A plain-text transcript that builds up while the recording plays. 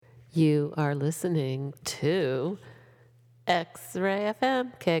You are listening to X-Ray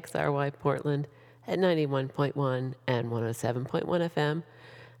FM, KXRY Portland at 91.1 and 107.1 FM,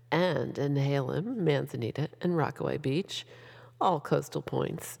 and in Halem, Manzanita, and Rockaway Beach, all coastal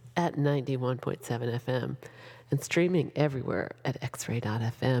points at 91.7 FM, and streaming everywhere at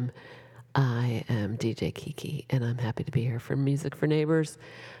xray.fm. I am DJ Kiki, and I'm happy to be here for Music for Neighbors.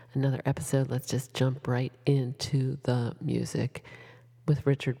 Another episode. Let's just jump right into the music with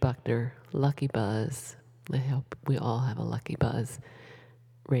Richard Buckner, Lucky Buzz. I hope we all have a lucky buzz.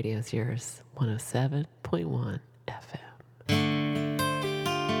 Radio's yours, 107.1 FM.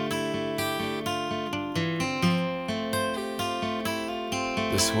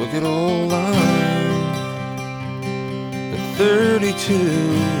 This wicked old line at 32,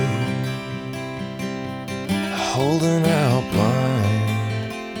 holding out blind,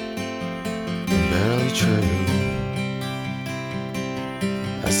 barely true.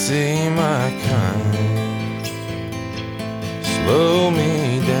 I see my kind slow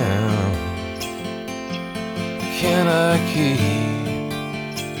me down. Can I keep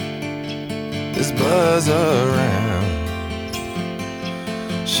this buzz around?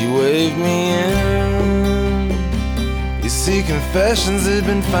 She waved me in. You see, confessions had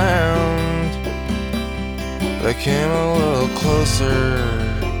been found, but I came a little closer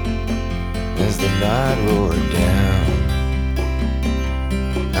as the night roared down.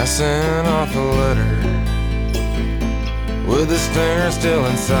 I sent off a letter with the stinger still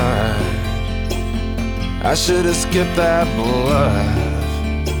inside. I should have skipped that bluff.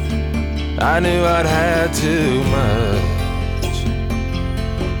 I knew I'd had too much.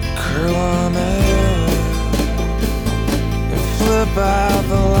 Curl on up and flip out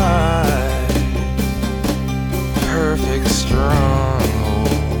the light. Perfect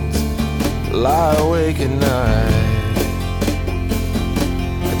strongholds lie awake at night.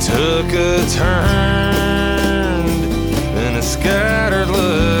 Took a turn, then a scattered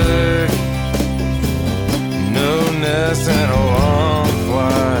look. No nest and a long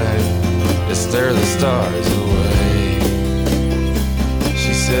flight to stare the stars away.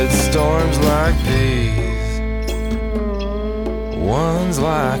 She said storms like these, ones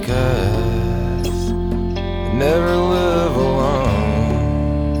like us, never live alone,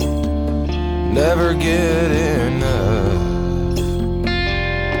 never get enough.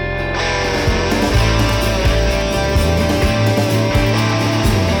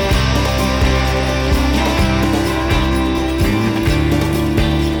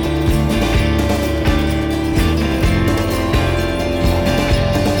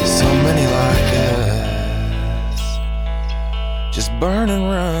 Burn and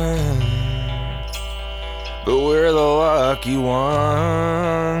run, but we're the lucky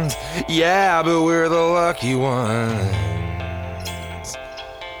ones. Yeah, but we're the lucky ones.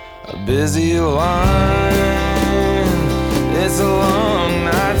 A busy line, it's a long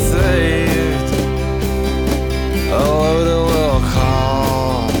night saved. A loaded little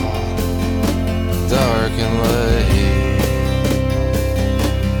call, dark and late.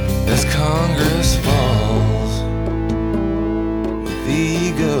 As Congress falls,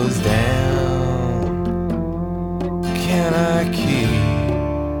 goes down. Can I keep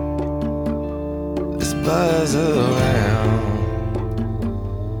this buzz around?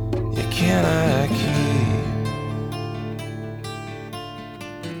 Yeah, can I keep?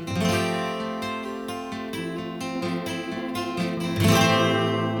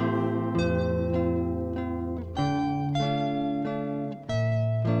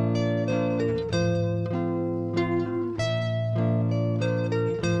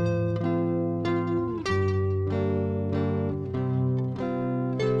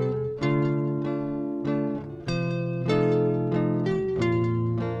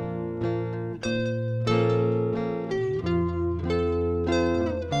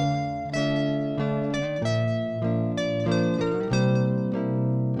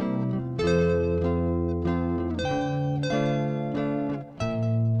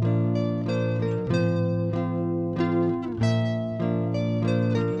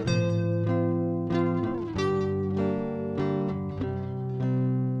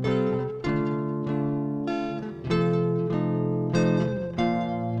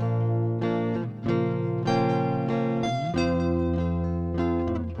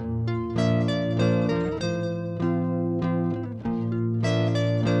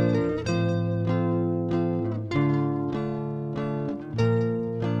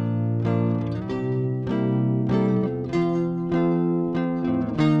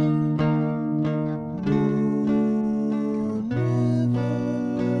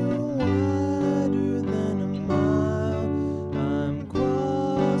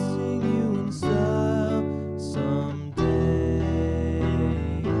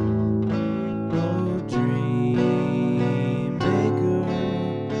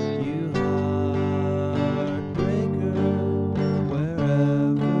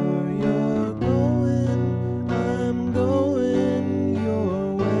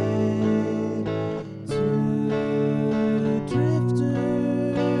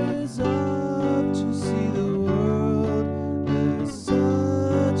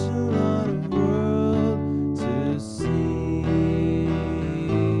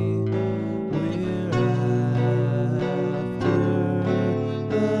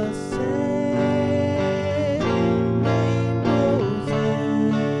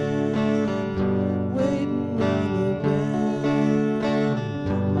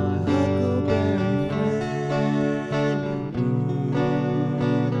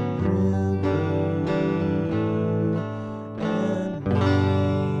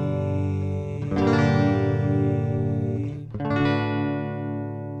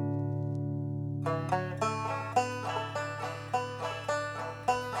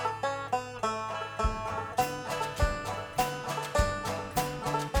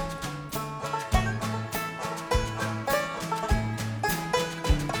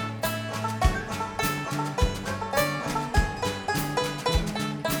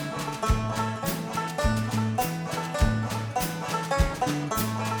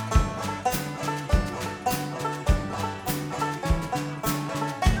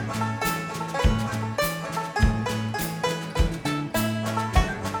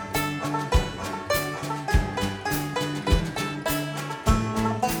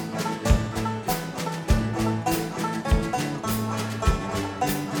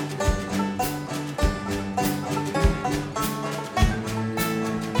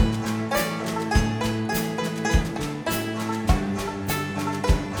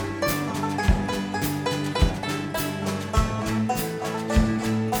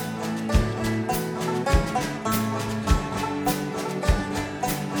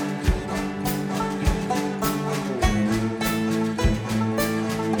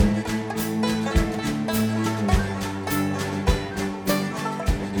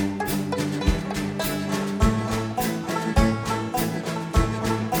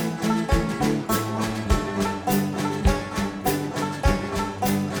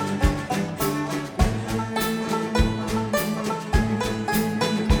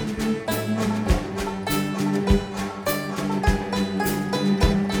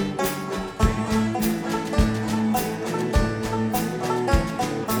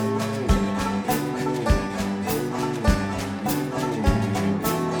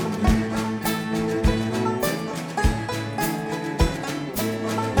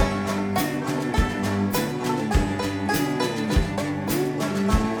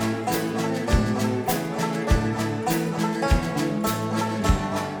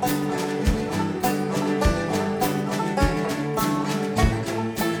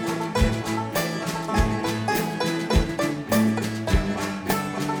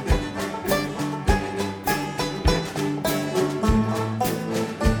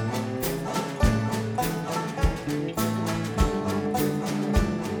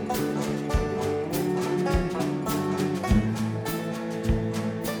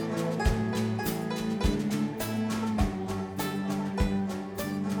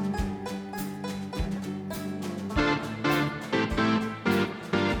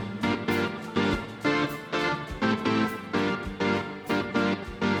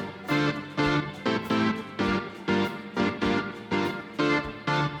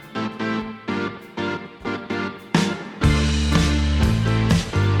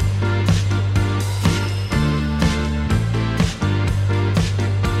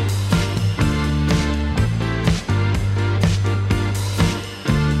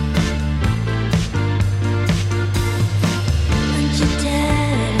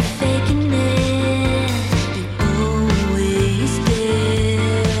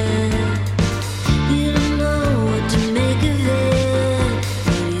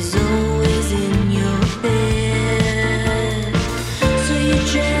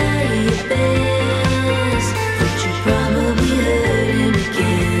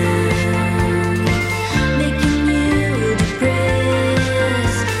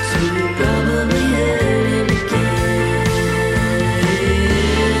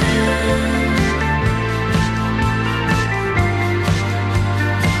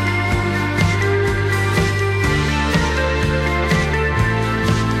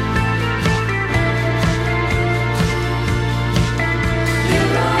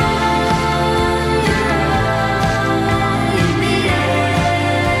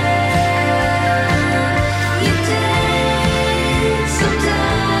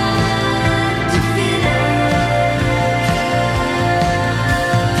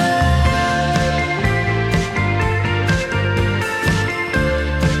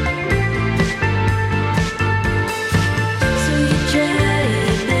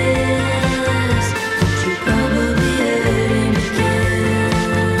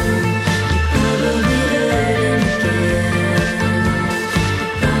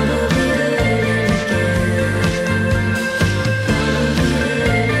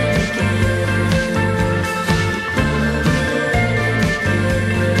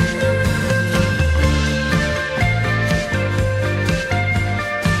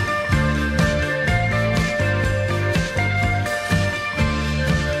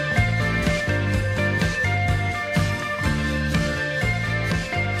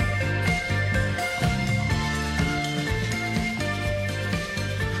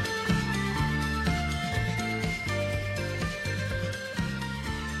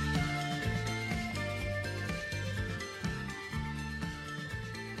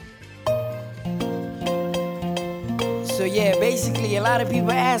 So yeah, basically a lot of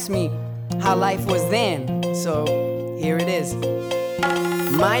people ask me how life was then. So here it is.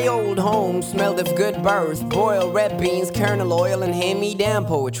 My old home smelled of good birth, boiled red beans, kernel oil, and hand-me-down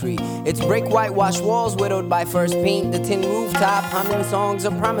poetry. Its brick whitewashed walls widowed by first paint, the tin rooftop humming songs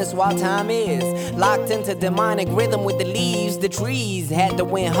of promise while time is locked into demonic rhythm with the leaves. The trees had the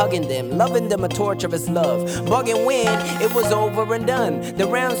wind hugging them, loving them a torturous love. Bugging when it was over and done. The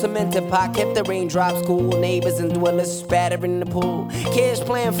round cemented pot kept the raindrops cool, neighbors and dwellers spattering the pool. Kids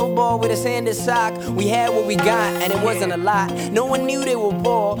playing football with a sanded sock. We had what we got, and it wasn't a lot. No one knew they were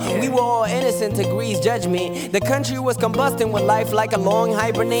poor. We were all innocent to Greece judgment. The country was combusting with life like a long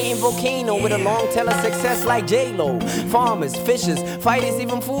hibernating volcano with a long tail of success like J-Lo. Farmers, fishers, fighters,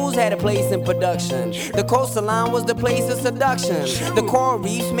 even fools had a place in production. The coastline was the place of seduction. The coral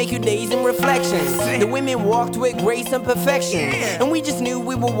reefs make you daze in reflections. The women walked with grace and perfection. And we just knew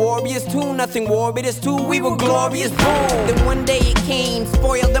we were warriors too. Nothing warriors too, we were glorious, boom. Then one day it came,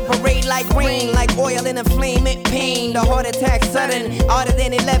 spoiled the parade like rain, like oil in a flame, it pained. The heart attack sudden, harder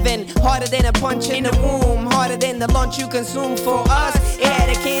than 11, harder than a punch in the womb, harder than the lunch you consume. For us, it had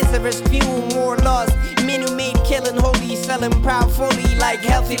a cancerous fume, more lost. Men who made killing holy, selling proudly like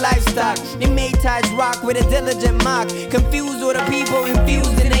healthy livestock. They made tides rock with a diligent mock, confused with the people,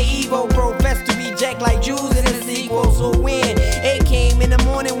 infused in the ego, professed to reject like Jews in the sequel. So when it came in the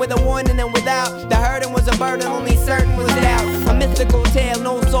morning with a warning and without, the hurting was a burden, only certain was doubt. A mythical tale,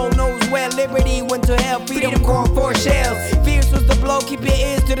 no soul knows where. Liberty went to hell, freedom called for shells. Fierce was the blow, keep your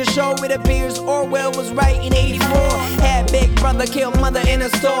ears to the show. It appears Orwell was right in 84. Had big brother kill mother in a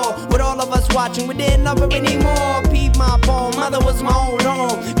store, with all of us watching, we didn't know it anymore. Peep my poem, mother was my old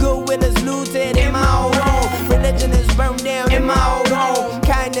home. Goodwill is looted in my old home. Religion is burned down in my old home.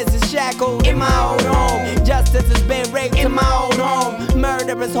 Kindness is shackled in my old home. Justice has been raped in my old home.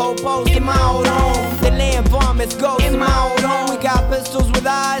 Murderous whole post in my old home. The land vomits ghosts in my old home. We got pistols with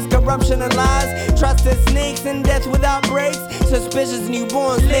eyes, corruption and lies, trusted snakes and death without breaks. Suspicious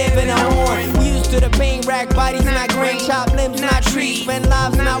newborns live in a horn. We used to the pain rack, bodies not grain, chopped limbs not trees, spend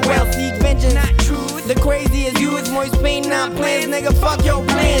lives not wealth, seek vengeance not truth. The craziest you is moist pain, not plans, nigga, fuck your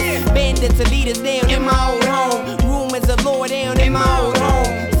plans. Bandits and leaders down in my old home. Rumors of law down in my old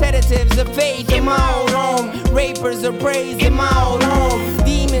home. Sedatives of faith in my old home. Rapers of praise in my old home.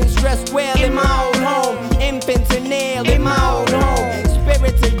 Demons dressed well in my old home. Infants are nailed in my old home.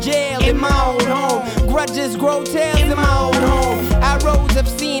 Spirits of jail in my old home. Grudges grow tails in my old home. Our roads have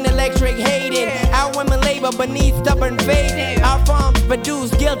seen electric hated. Our women labor beneath stubborn fate. Our farms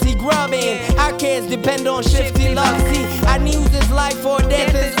produce guilty grubbing. Our kids depend on shifty love. See, our news is life or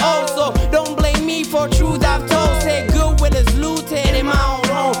death is also. Don't blame me for truth I've told. Say goodwill is looted in my old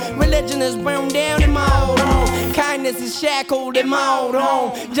home. Religion is burned down in my old home. Kindness is shackled in my old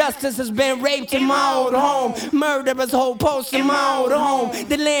home. Justice has been raped in my old home. Murderers whole posts in my old home.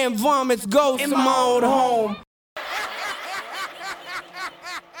 The land vomits ghosts in my old home.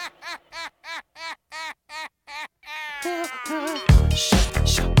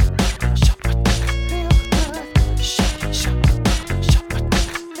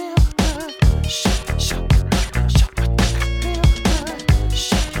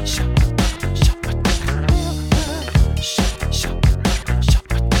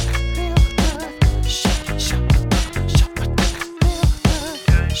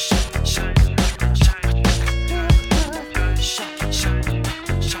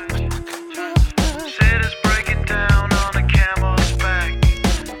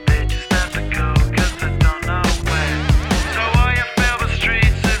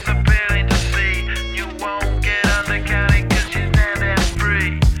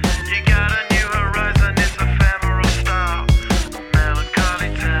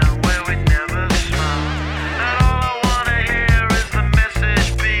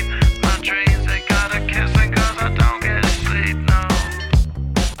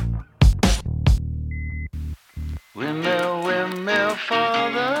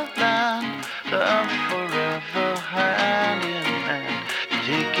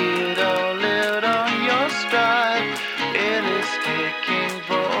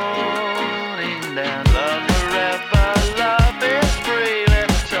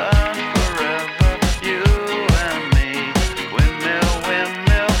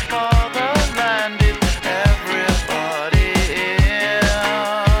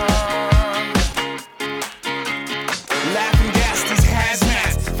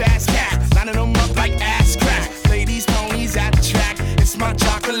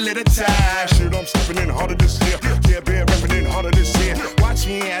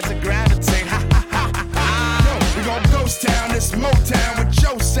 Motown with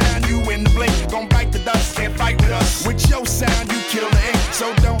your sound, you in the blink, gon' bite the with us, can't fight with us. With your sound, you kill the ink.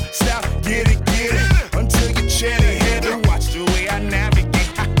 So don't stop, get it, until you chat it head and watch the way I navigate.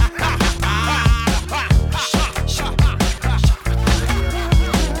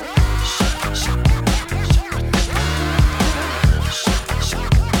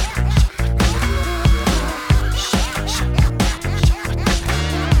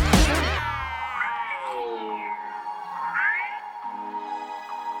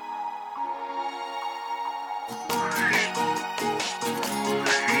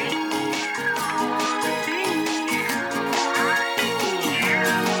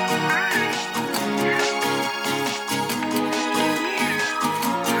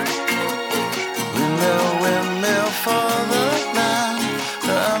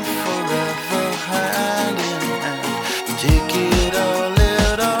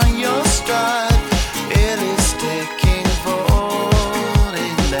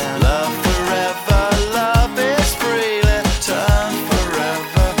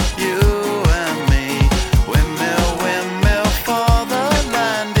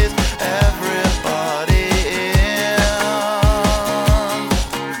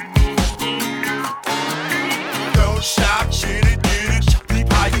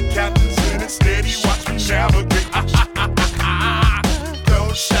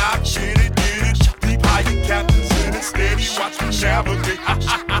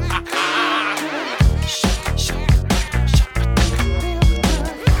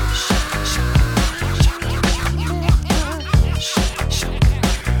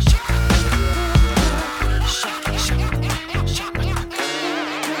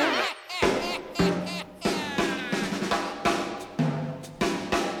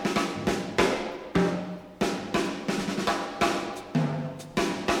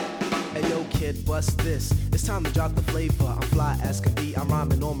 What's this? It's time to drop the flavor. I'm fly as can be. I'm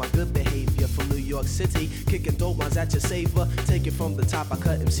rhyming on my good behavior from New York City. Kicking dope lines at your saver. Take it from the top. I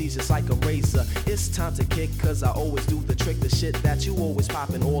cut MCs just like a razor. It's time to kick, cause I always do the trick. The shit that you always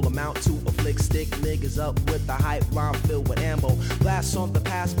poppin' all amount to a flick. Stick niggas up with the hype rhyme filled with ammo. Blast on the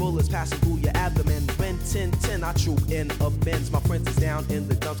pass, bullets passing through your abdomen. When 10-10, I troop in a Benz. My friends is down in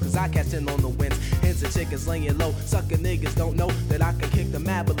the dumps, cause I catch in on the winds. Hens and chickens laying low. Sucker niggas don't know that I can kick the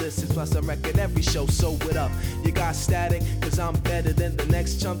marvelous. Plus I record every show, so what up? You got static, cause I'm better than the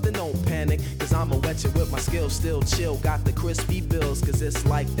next chump. Then don't panic, cause I'ma wet you with my skills. Still chill, got the crispy bills, cause it's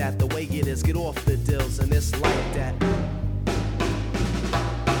like that. The way it is, get off the deals, and it's like that.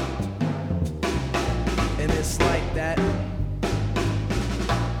 And it's like that.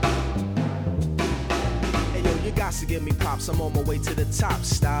 Hey yo, you got to give me props, I'm on my way to the top,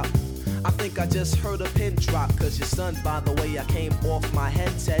 stop. I think I just heard a pin drop, cause you're stunned by the way I came off my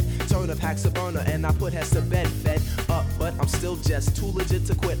headset. Turn up hacks a burner and I put heads to bed, fed up, but I'm still just too legit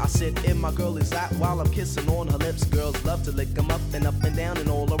to quit. I sit in my girlie's lap while I'm kissing on her lips. Girls love to lick them up and down and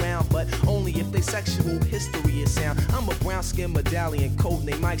all around, but only if they sexual history is sound. I'm a brown skin medallion,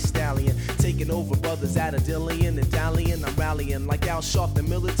 codename Mike Stallion, taking over brothers at a Dillian and dallying. I'm rallying like Al Sharp, the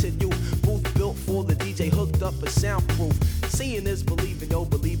militant youth. Booth built for the DJ, hooked up a soundproof. Seeing is believing, yo,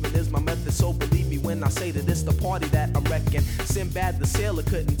 believing is my method, so believe me when I say that it's the party that I'm wrecking. Sinbad the sailor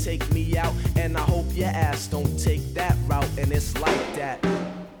couldn't take me out, and I hope your ass don't take that route, and it's like that.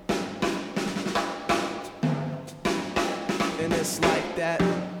 And it's like that.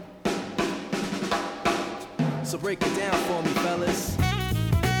 So break it down for me, fellas.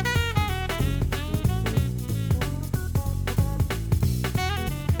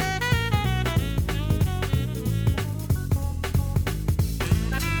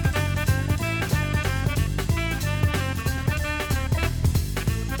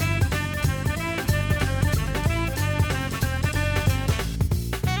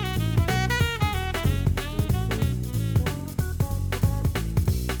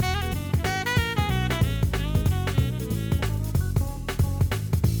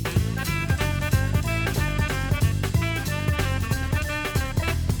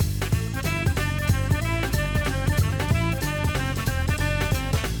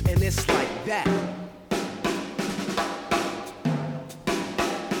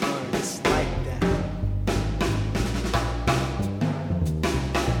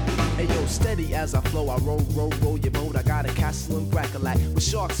 As I flow, I roll your boat. I gotta catch castle in Brackalack with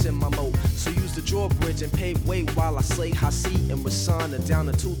sharks in my moat. So use the drawbridge and pave way while I slay Hasi and Rasana down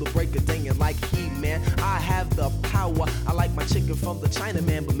until the break of day. And like He-Man, I have the power. I like my chicken from the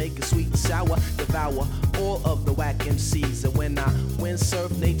Chinaman, but make it sweet and sour. Devour all of the whack MCs. And when I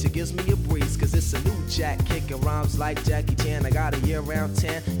windsurf, nature gives me a breeze. Cause it's a new jack kicking rhymes like Jackie Chan. I got a year-round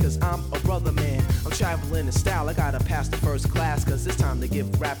tan, cause I'm a brother man. I'm traveling in style, I gotta pass the first class. Cause it's time to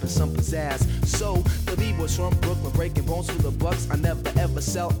give rapping some pizzazz. So, the B-boys from Brooklyn breaking bones for the bucks. I never ever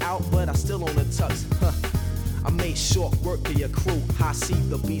sell out, but I still own the tux. Huh. I made short work of your crew. I see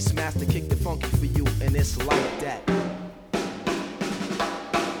the beast master kick the funky for you, and it's like that.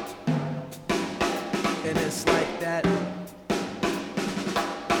 And it's like that.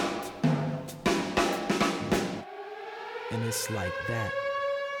 And it's like that.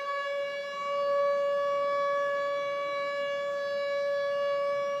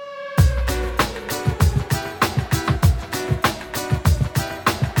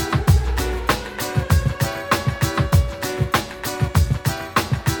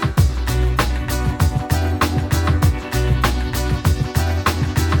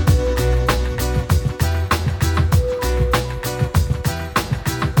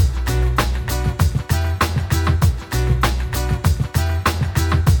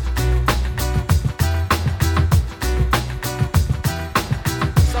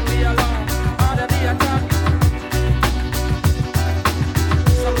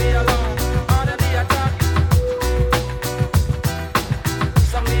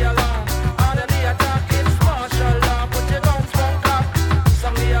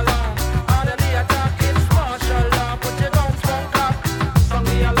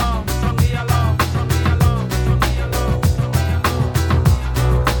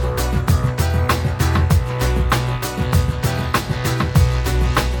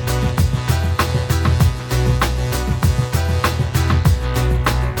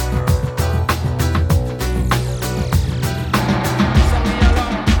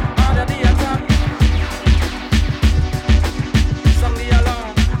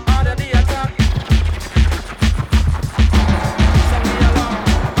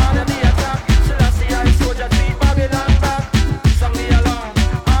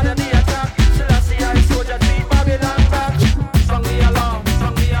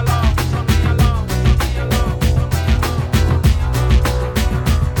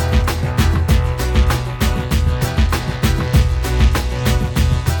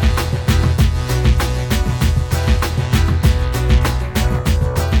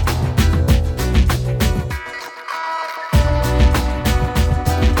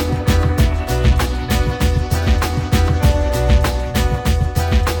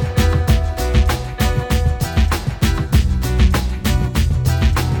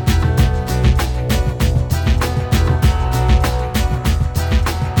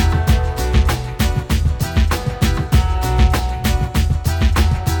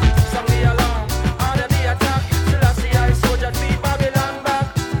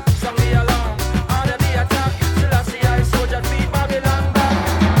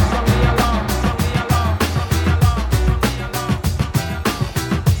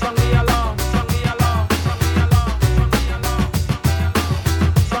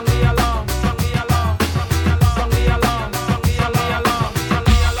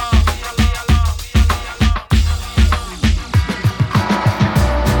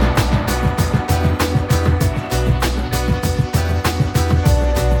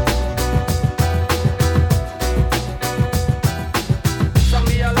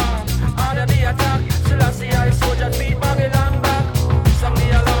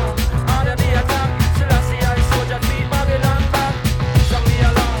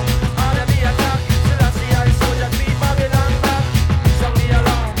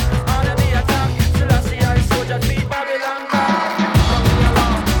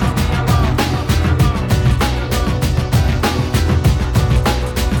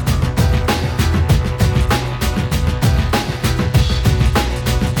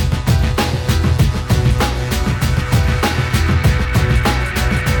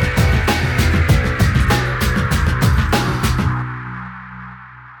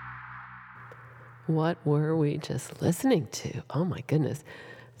 What were we just listening to? Oh my goodness.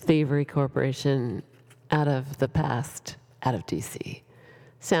 Thievery Corporation, Out of the Past, out of DC.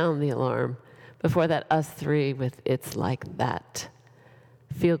 Sound the Alarm. Before that, Us Three with It's Like That.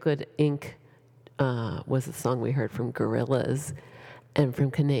 Feel Good Inc. Was a song we heard from Gorillaz. And from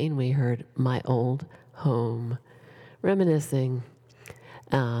Canaan, we heard My Old Home. Reminiscing.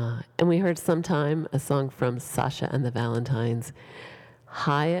 And we heard Sometime, a song from Sasha and the Valentines.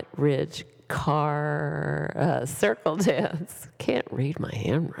 Hyatt Ridge car circle dance. Can't read my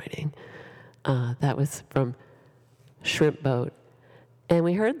handwriting. That was from Shrimp Boat. And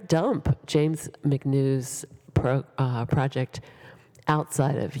we heard Dump, James McNew's project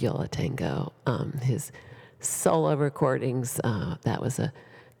outside of Yola Tango. His solo recordings, that was a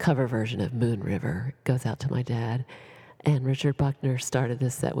cover version of Moon River, goes out to my dad. And Richard Buckner started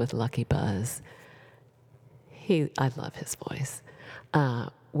this set with Lucky Buzz. I love his voice.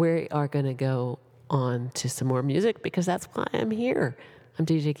 We are going to go on to some more music because that's why I'm here. I'm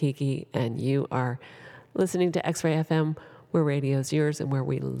DJ Kiki, and you are listening to X-Ray FM, where radio's yours and where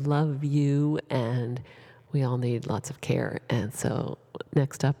we love you, and we all need lots of care. And so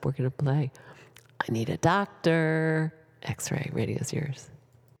next up, we're going to play I Need a Doctor. X-Ray, radio's yours.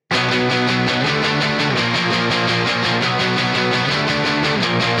 I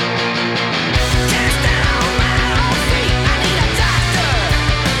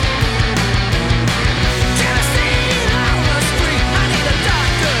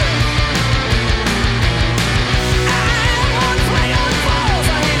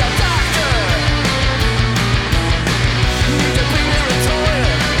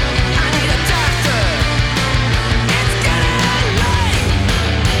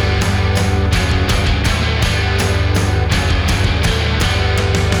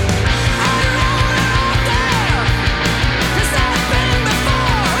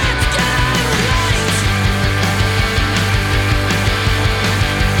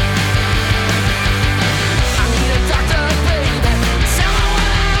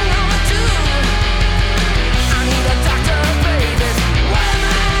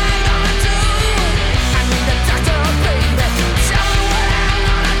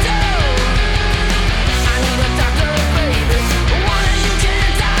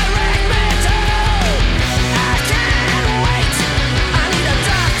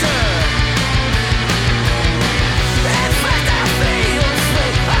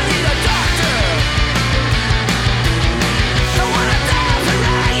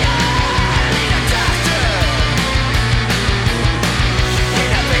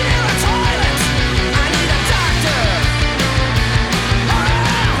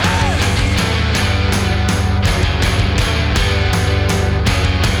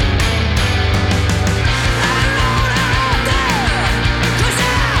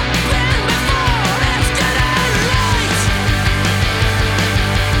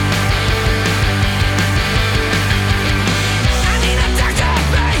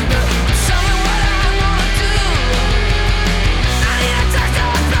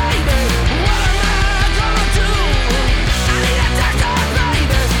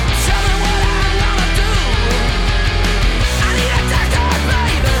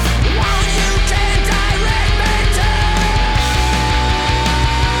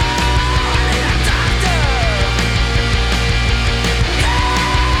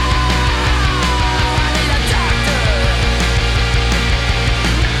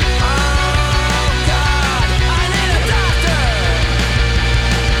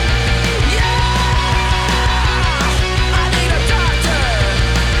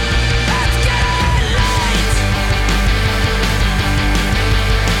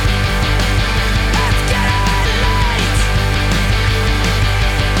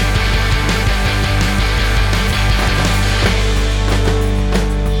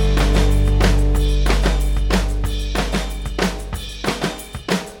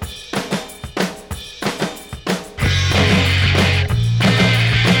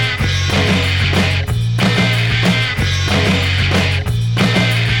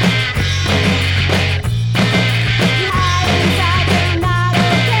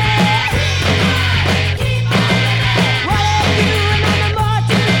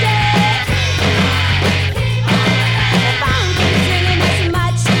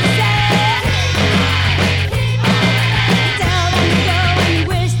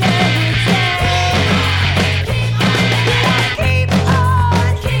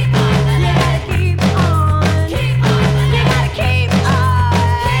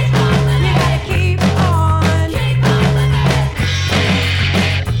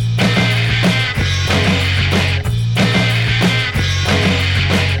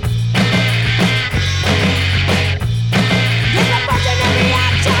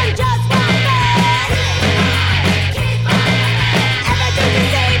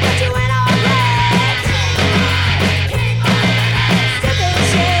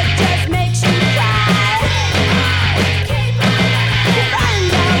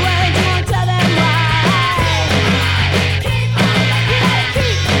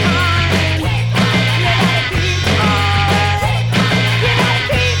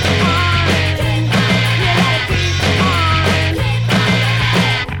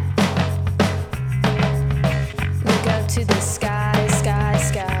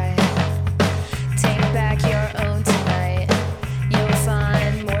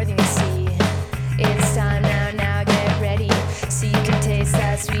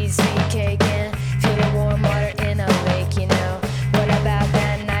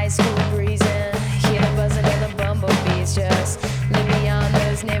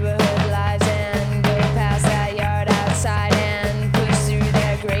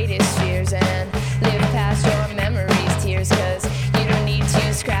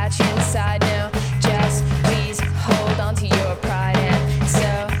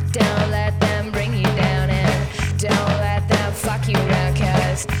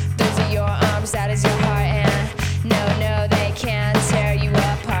arms. Those are your arms, that is your heart. And no, they can't tear you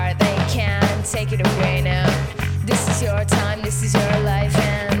apart. They can't take it away now. This is your time, this is your life.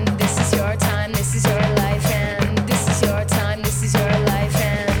 And this is your time, this is your life. And this is your time, this is your life.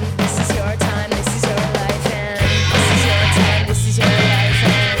 And this is your time, this is your life. And this is your time, this is your life.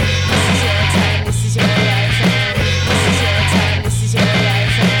 And this is your time, this is your life. And this is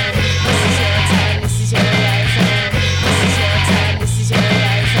your time, this is your life. And this is your time, this is your life. And this is your time, this is your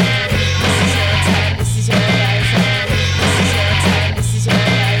life. And this is your time, this is your life. And this is your time, this is your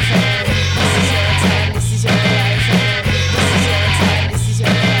life. And this is your time, this is your life. And this is your time, this is your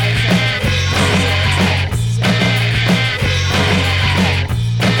life. And this is your time, this is your life.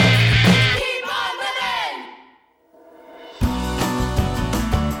 Keep on living!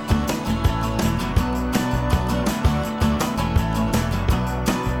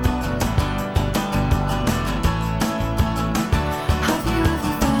 Have you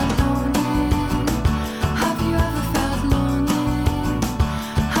ever felt lonely? Have you ever felt lonely?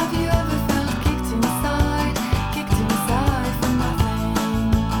 Have you ever felt kicked inside for nothing?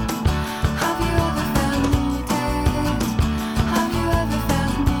 Have you ever felt needed? Have you ever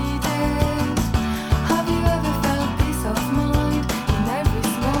felt needed? Have you ever felt peace of mind in every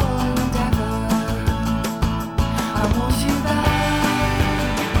small endeavor? I want you back,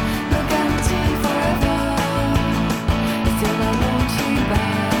 no guarantee forever. Still I want you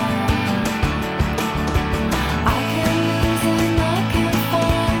back. I can lose and I can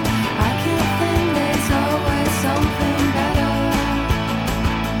find. I can think there's always something better.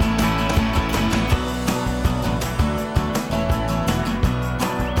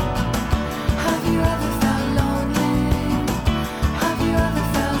 Have you ever felt lonely? Have you ever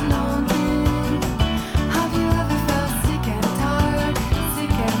felt lonely? Have you ever felt sick and tired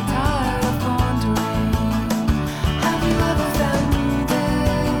of wandering? Have you ever felt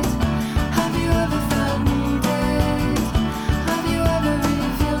needed? Have you ever felt needed? Have you ever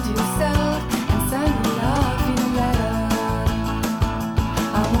revealed yourself and sent me love in a letter?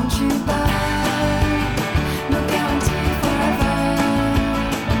 I want you back, no guarantee forever.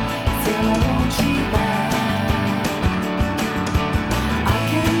 Still I want you back. I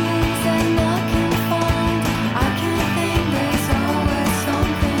can lose and I can find. I can think there's always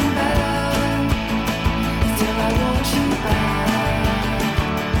something better. Still I want you back.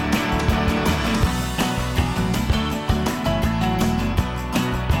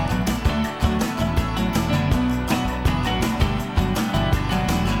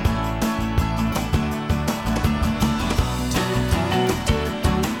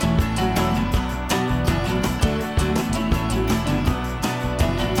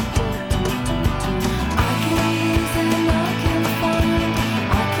 I can lose and I can find.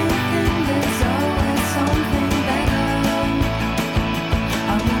 I can think there's always something better.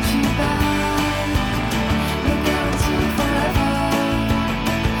 I want you back, no guarantee forever.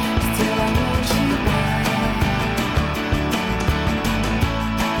 Still I want you back.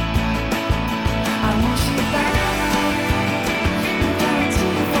 I want you back, no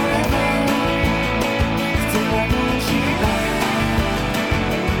guarantee forever. Still I want you back.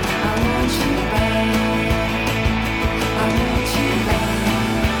 I want you back. I want you back.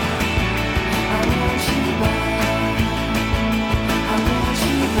 I want you back. I want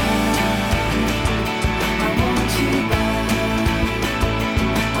you back. I want you back.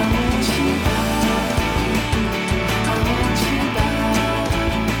 I want you back. I want you back. I want you back.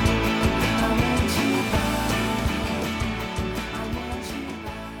 I want you back.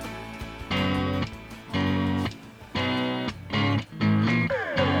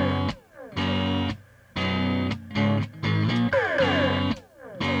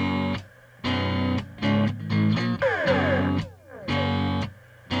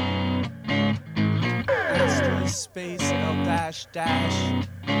 Asterisk space L dash dash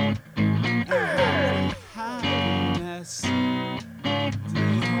and happy happiness.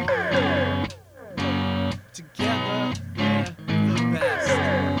 They hold together, they're the best.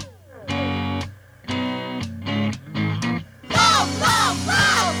 Love,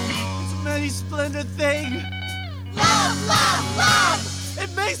 love! It's a many splendid thing. Love, love, love! It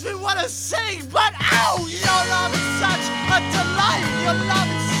makes me want to sing, but ow! Your love is such a delight. Your love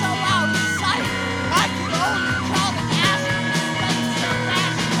is so out of sight. I can only call it ass and space so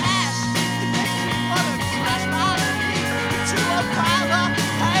fast, fast. It makes me want to crash my feet into a pile of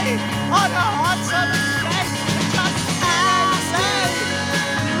hay on a hot summer day. And just say,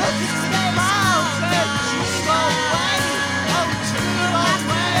 look at the mountain, dream away, oh, dream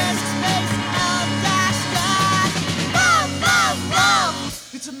away. Space love, love, love.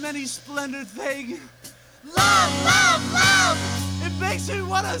 It's a many splendid thing. Love, love, love! It makes makes me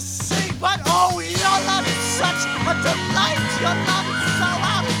wanna sing. But oh, your love is such a delight. Your love is so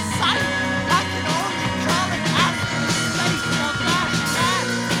out of sight. I can only call it after space. Your that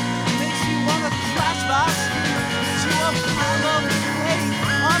makes me wanna crash my feet to a pool of hate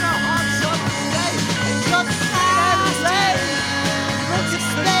on a hot summer day and just sit and play. Look at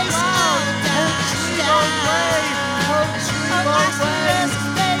space, oh, dream away, oh, dream away.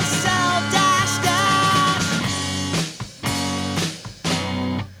 Space, oh, dash, dash.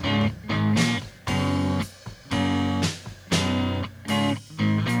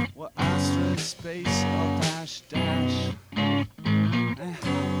 Well, asterisk, space, oh, dash, dash. And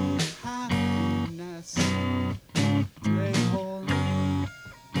happiness, they hold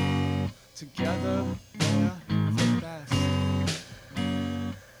together, they're the best.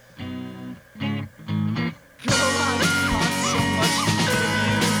 Girl, I want so much of you.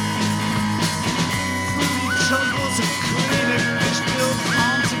 Fruity jungles of green and fish-filled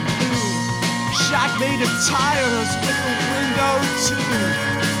ponds of blue. Shack made of tires with a window too.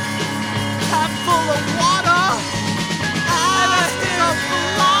 Half full of water and a hit of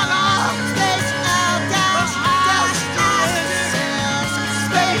blotter. Space L dash dash dash.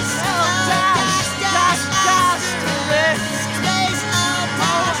 Space L dash dash dash. Space L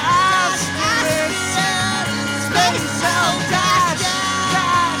dash dash. Space L dash dash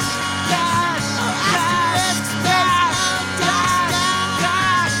dash. Space L dash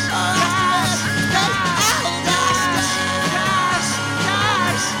dash dash. Space L dash dash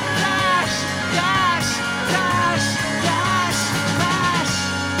dash dash dash dash dash dash.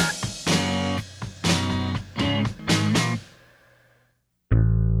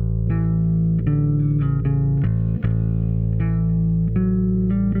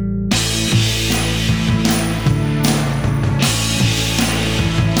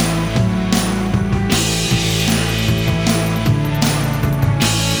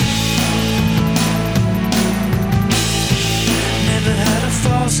 Never had a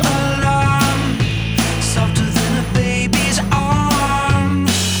false alarm, softer than a baby's arm.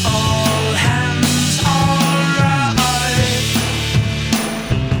 All hands alright.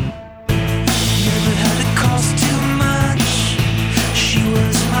 Never had it cost too much. She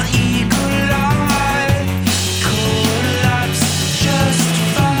was my eagle eye. Collapse just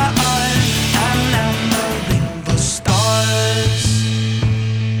fine. Enamoring the stars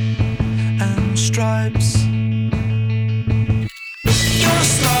and stripes. Your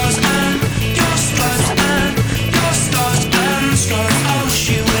stars and your stripes and your stars and stripes. I wish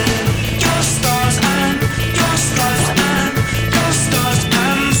you would. Your stars and your stripes and your stars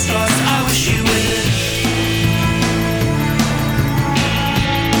and stripes. I wish you would.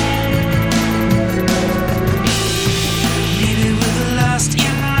 Maybe we're the last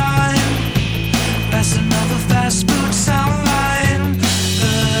in line, past another fast food sign.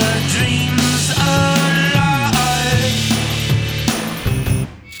 The dreams alive.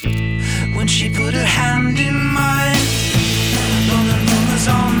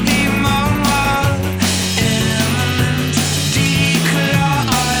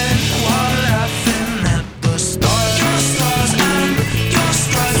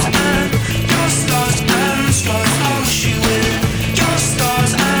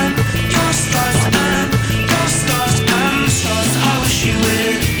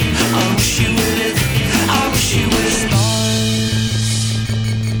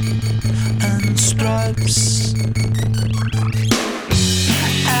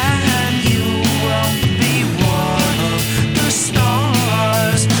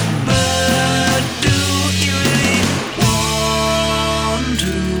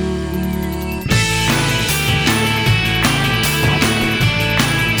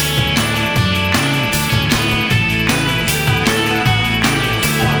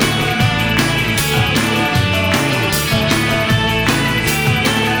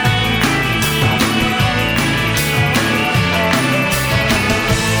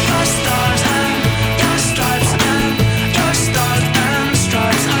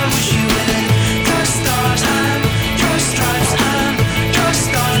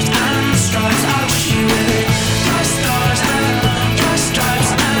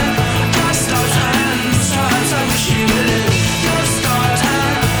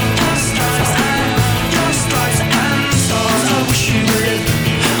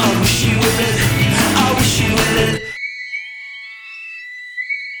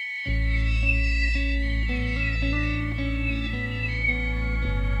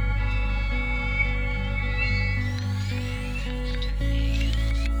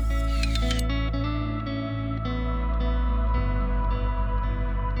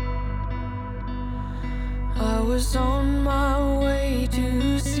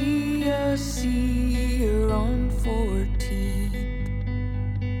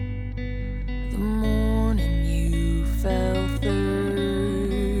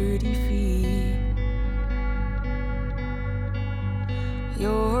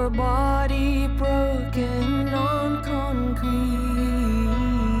 your body broken on concrete.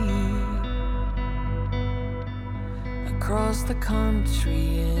 Across the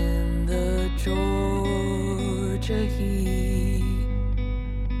country in the Georgia heat.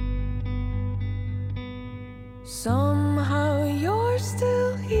 Somehow you're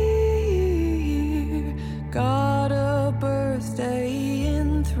still here. Got a birthday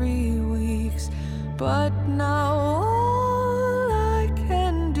in 3 weeks, but now all I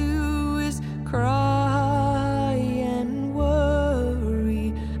can do is cry and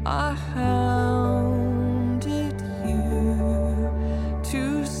worry. I hounded you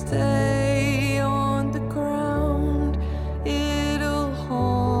to stay on the ground. It'll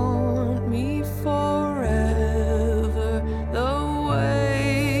haunt me forever, the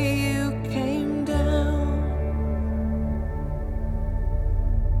way you came down.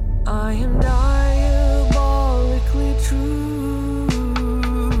 I am diabolically truthful,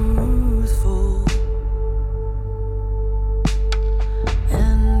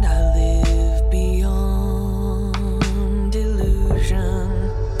 and I live beyond illusion.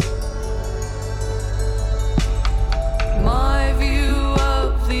 My view of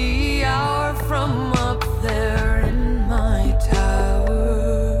the hour from up there in my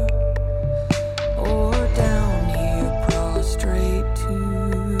tower, or down here prostrate to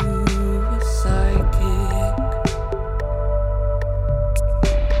a psychic.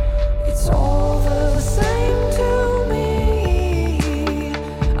 It's all the same to me.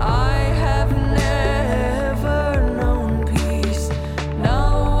 I have never known peace.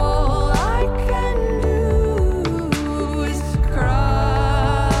 Now all I can do is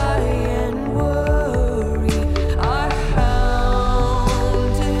cry and worry. I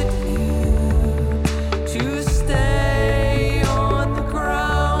hounded you to stay on the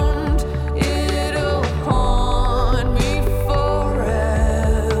ground. It'll haunt me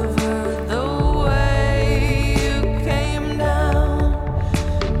forever, the way you came down.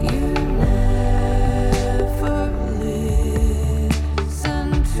 You never listen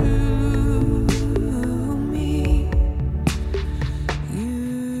to me.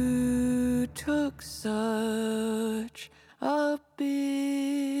 You took such a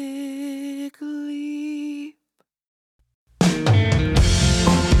big leap.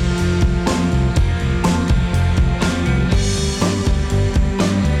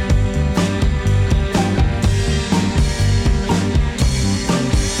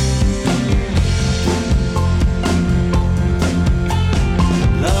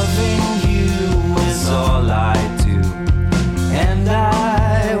 Loving you is all I do, and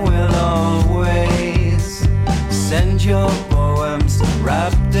I will always send your poems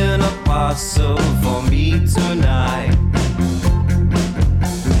wrapped in a parcel for me tonight.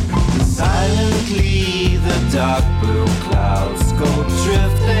 Silently, the dark blue clouds go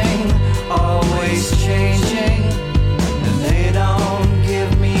drifting, always changing, and they don't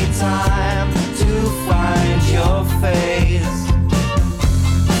give me time to find your face.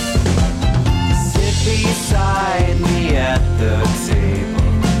 Sit beside me at the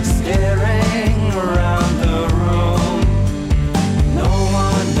table, staring around the room. No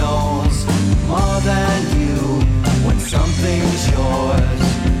one knows more than you when something's yours.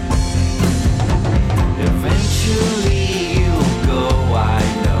 Eventually you'll go, I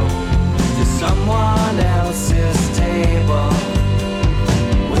know, to someone else's table,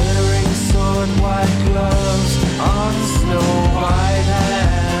 wearing sword white gloves on snow white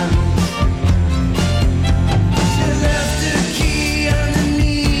hands. She left her key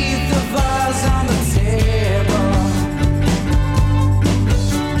underneath the vase on the table,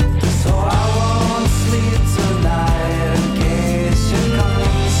 so I won't sleep tonight in case she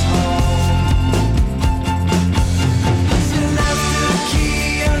comes home. She left her key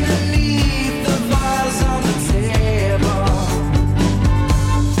underneath the vase on the table,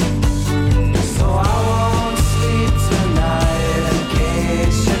 so I won't sleep tonight in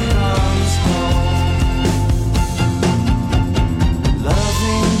case she comes home.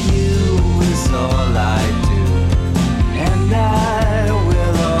 Loving you is all I do, and I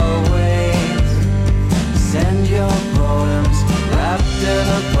will always send your poems wrapped in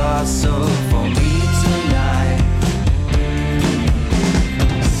a parcel for me tonight.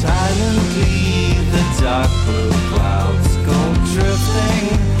 Silently, the dark blue clouds go drifting,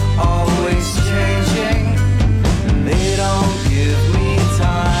 always changing, and they don't give me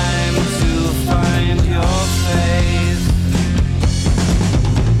time to find your face.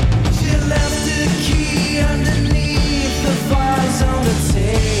 She left her key underneath the vase on the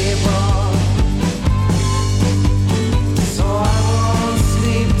table, so I won't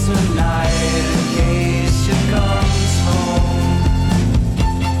sleep tonight in case she comes home.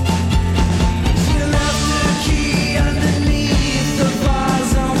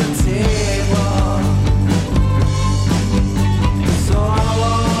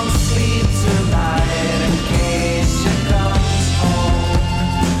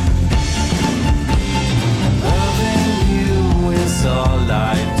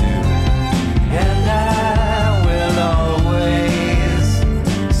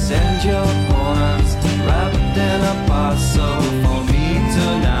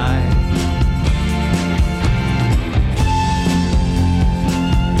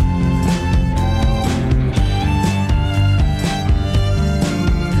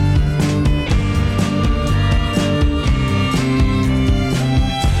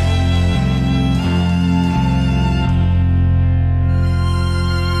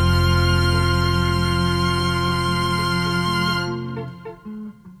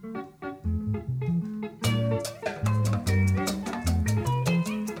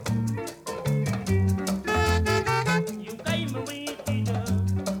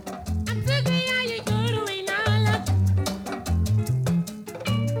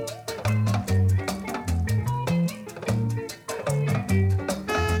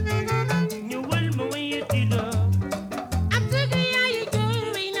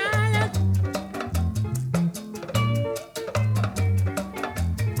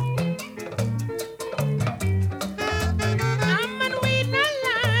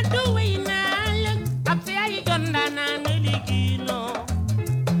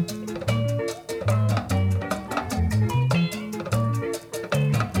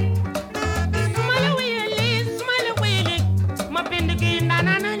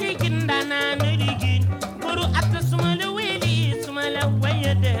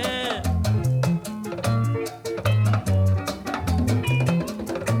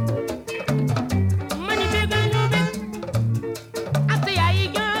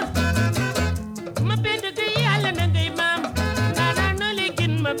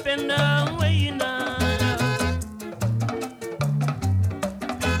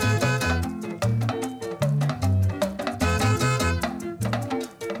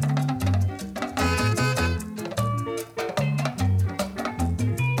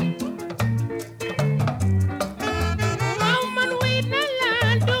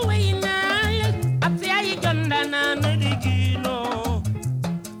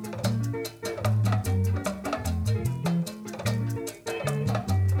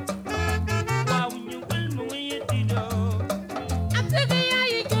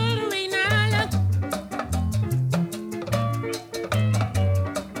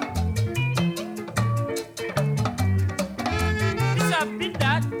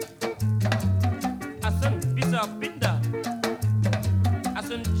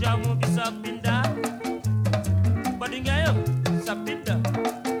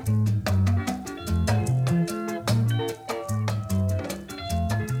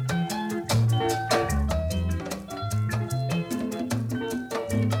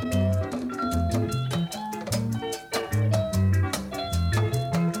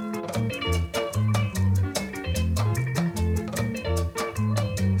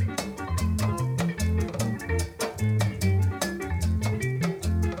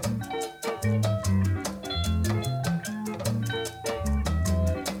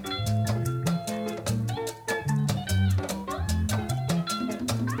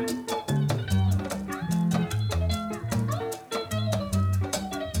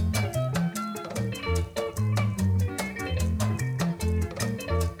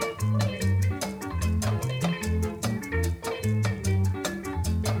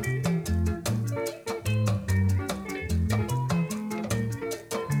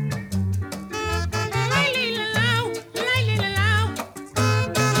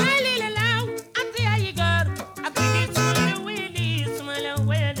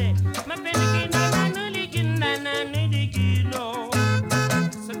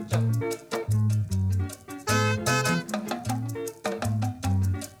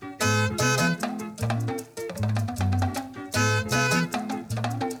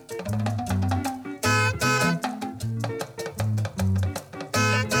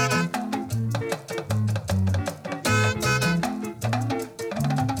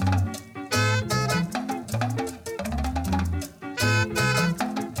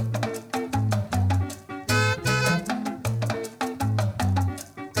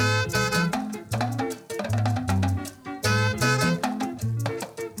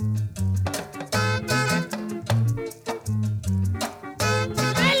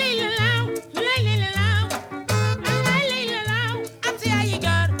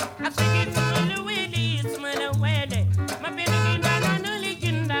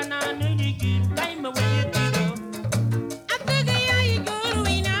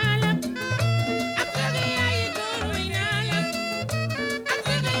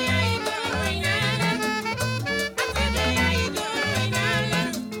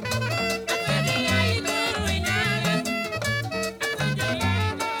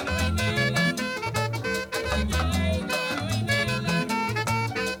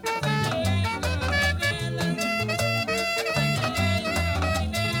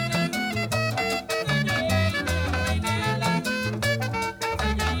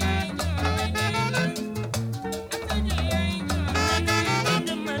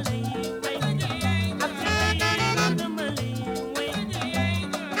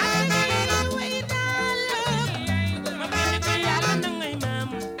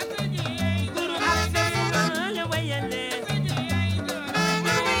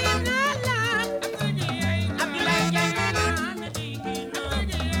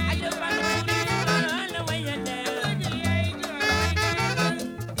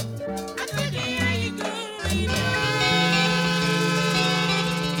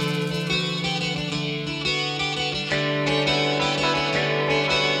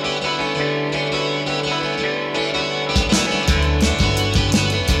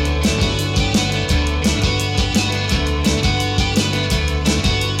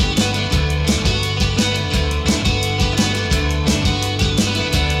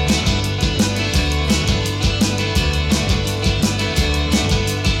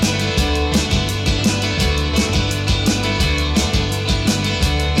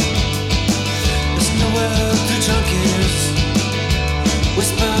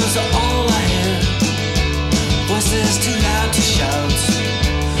 Whispers are all I hear. Voices too loud to shout.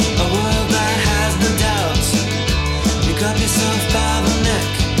 A world that has no doubt. You grab yourself by the neck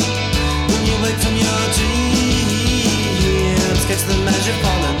when you wake from your dreams. Catch the measure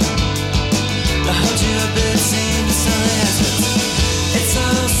falling. I hold you a bit, seem to suddenly exit. It's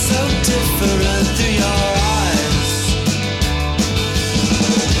all so different through your eyes.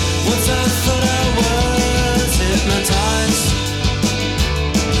 Once I thought I was hypnotized,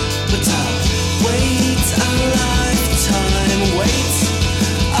 but I'll wait a lifetime, wait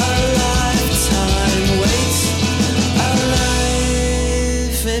a lifetime, wait a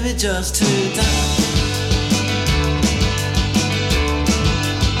life, maybe just to die.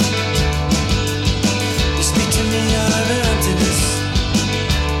 You speak to me of your emptiness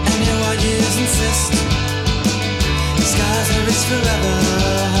and your white years insist. The skies are reached forever.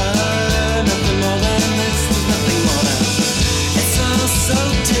 Nothing more than this, there's nothing more than. It's all so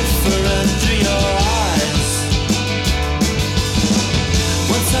different through your eyes.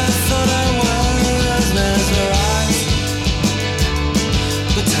 Once I thought I was mesmerized,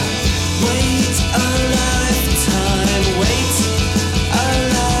 but I'll wait a lifetime, wait a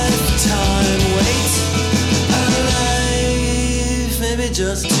lifetime, wait a life, maybe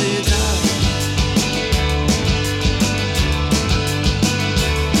just to die.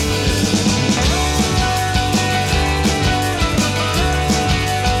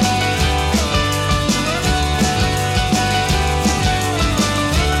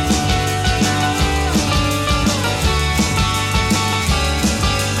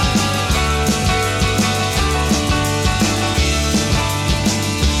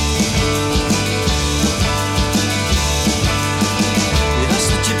 Yes,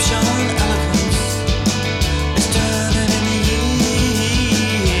 Egyptian eloquence is turning in the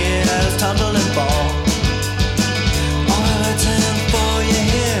years, tumbling ball. All I'm waiting for you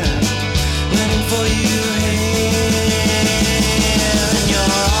here, waiting for you here in your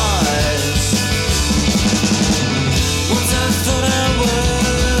eyes. Once I thought I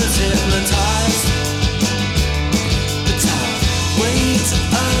was hypnotized, but I'll wait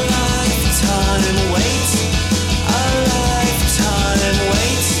a lifetime, wait a lifetime,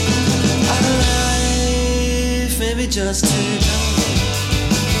 wait a life, maybe just to die.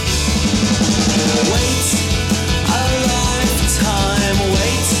 Wait a lifetime,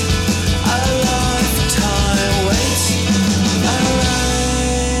 wait a lifetime, wait a life.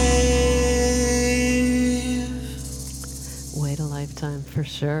 Wait a lifetime for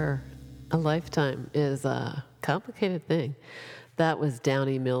sure. A lifetime is a complicated thing. That was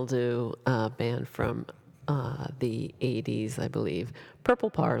Downy Mildew, band from the 80s, I believe. Purple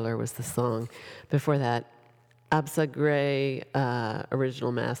Parlor was the song. Before that, Absa Gray,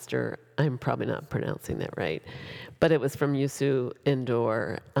 original master. I'm probably not pronouncing that right. But it was from Youssou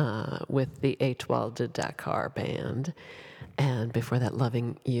N'Dour with the Étoile de Dakar band. And before that,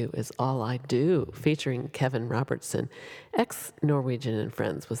 Loving You Is All I Do, featuring Kevin Robertson. Ex-Norwegian and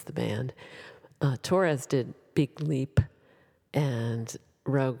Friends was the band. Torres did Big Leap, and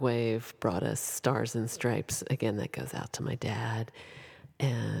Rogue Wave brought us Stars and Stripes. Again, that goes out to my dad.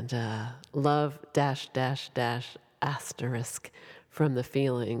 And Love *** from The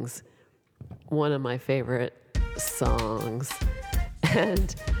Feelings, one of my favorite songs.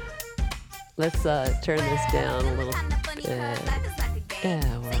 And let's turn this down a little bit.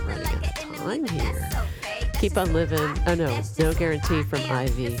 Yeah, we're running out of time here. Keep on Living. Oh, no Guarantee from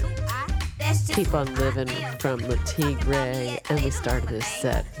Ivy. Keep on Living from Latie Gray. And we started this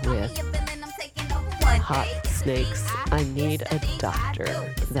set with Hot Snakes, I Need a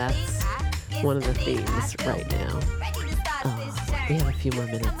Doctor. That's one of the themes right now. We have a few more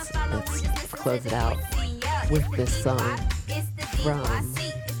minutes. Let's close it out with this song from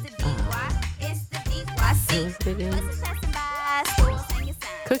who was it again?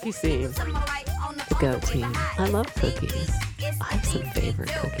 Cookie Scene. The Go Team. I love cookies. I have some favorite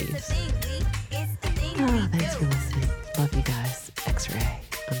cookies. Thanks for listening. Love you guys. X-Ray.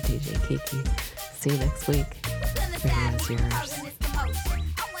 I'm DJ Kiki. See you next week. Radio is yours. I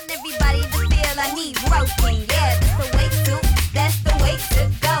want everybody to feel I need broken. Yeah, that's the way to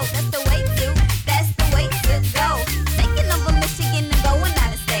go. That's the way to.